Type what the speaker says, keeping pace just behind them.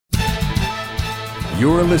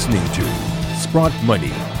You're listening to Sprott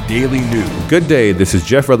Money Daily News. Good day, this is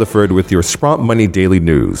Jeff Rutherford with your Sprott Money Daily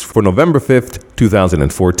News for November 5th,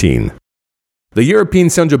 2014. The European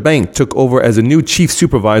Central Bank took over as a new chief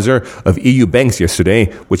supervisor of EU banks yesterday,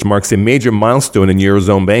 which marks a major milestone in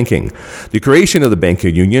Eurozone banking. The creation of the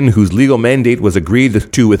banking union, whose legal mandate was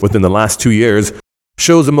agreed to within the last 2 years,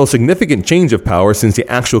 shows the most significant change of power since the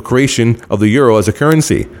actual creation of the euro as a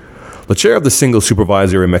currency. The chair of the Single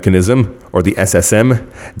Supervisory Mechanism, or the SSM,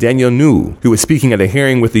 Daniel Nui, who was speaking at a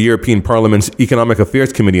hearing with the European Parliament's Economic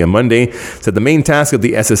Affairs Committee on Monday, said the main task of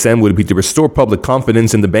the SSM would be to restore public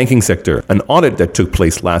confidence in the banking sector. An audit that took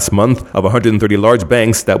place last month of 130 large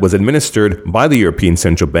banks that was administered by the European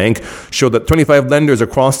Central Bank showed that 25 lenders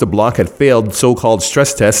across the bloc had failed so-called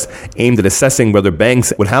stress tests aimed at assessing whether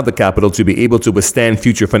banks would have the capital to be able to withstand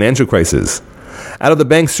future financial crises. Out of the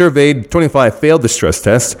banks surveyed, 25 failed the stress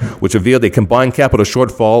test, which revealed a combined capital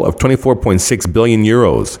shortfall of 24.6 billion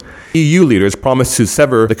euros. EU leaders promised to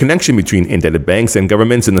sever the connection between indebted banks and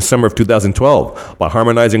governments in the summer of 2012 by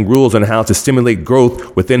harmonizing rules on how to stimulate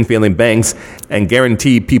growth within failing banks and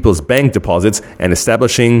guarantee people's bank deposits, and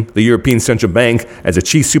establishing the European Central Bank as a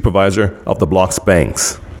chief supervisor of the bloc's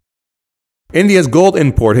banks. India's gold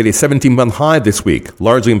import hit a 17-month high this week,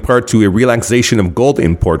 largely in part to a relaxation of gold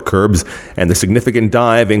import curbs and the significant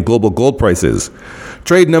dive in global gold prices.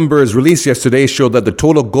 Trade numbers released yesterday showed that the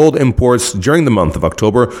total gold imports during the month of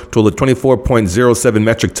October totaled 24.07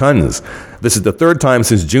 metric tons. This is the third time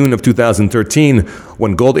since June of 2013,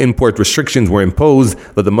 when gold import restrictions were imposed,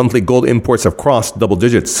 that the monthly gold imports have crossed double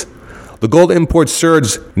digits. The gold imports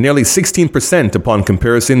surged nearly 16% upon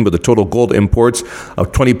comparison with the total gold imports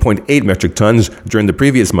of 20.8 metric tons during the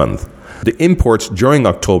previous month. The imports during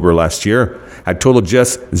October last year had totaled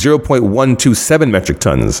just 0.127 metric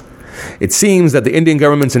tons. It seems that the Indian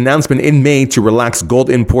government's announcement in May to relax gold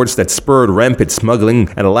imports that spurred rampant smuggling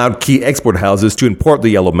and allowed key export houses to import the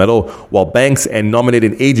yellow metal, while banks and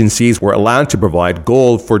nominated agencies were allowed to provide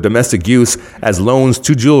gold for domestic use as loans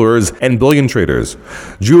to jewelers and bullion traders.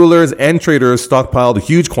 Jewelers and traders stockpiled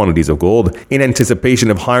huge quantities of gold in anticipation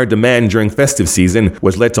of higher demand during festive season,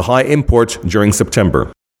 which led to high imports during September.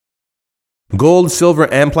 Gold, silver,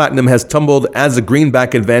 and platinum has tumbled as the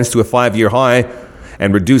greenback advanced to a 5-year high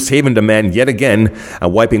and reduced haven demand yet again,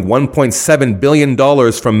 wiping $1.7 billion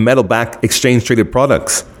from metal-backed exchange-traded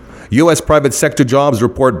products. U.S. private sector jobs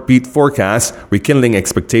report beat forecasts, rekindling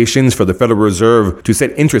expectations for the Federal Reserve to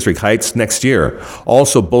set interest rate hikes next year,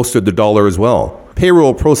 also bolstered the dollar as well.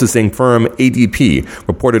 Payroll processing firm ADP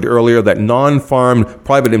reported earlier that non-farm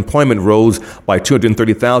private employment rose by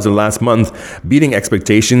 230,000 last month, beating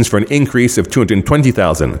expectations for an increase of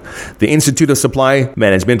 220,000. The Institute of Supply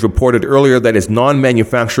Management reported earlier that its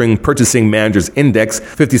non-manufacturing purchasing managers index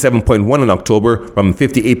 57.1 in October from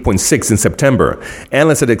 58.6 in September.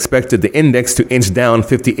 Analysts had expected the index to inch down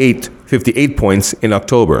 58 points in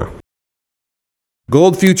October.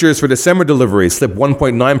 Gold futures for December delivery slipped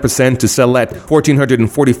 1.9% to sell at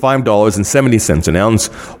 $1,445.70 an ounce,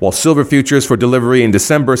 while silver futures for delivery in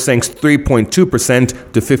December sank 3.2%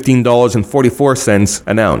 to $15.44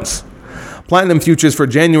 an ounce. Platinum futures for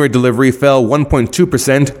January delivery fell 1.2% to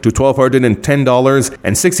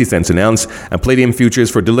 $1,210.60 an ounce, and palladium futures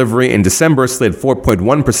for delivery in December slid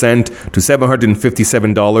 4.1% to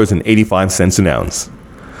 $757.85 an ounce.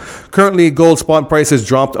 Currently, gold spot prices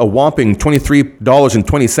dropped a whopping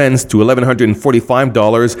 $23.20 to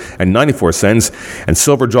 $1,145.94, and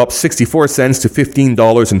silver dropped 64 cents to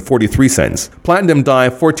 $15.43. Platinum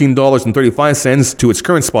dived $14.35 to its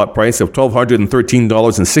current spot price of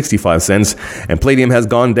 $1,213.65, and palladium has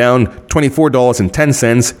gone down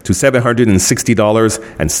 $24.10 to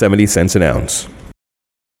 $760.70 an ounce.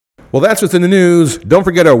 Well, that's what's in the news. Don't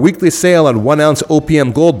forget our weekly sale on 1-ounce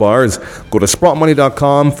OPM gold bars. Go to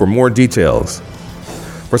SprottMoney.com for more details.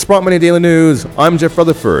 For Sprott Money Daily News, I'm Jeff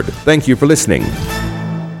Rutherford. Thank you for listening.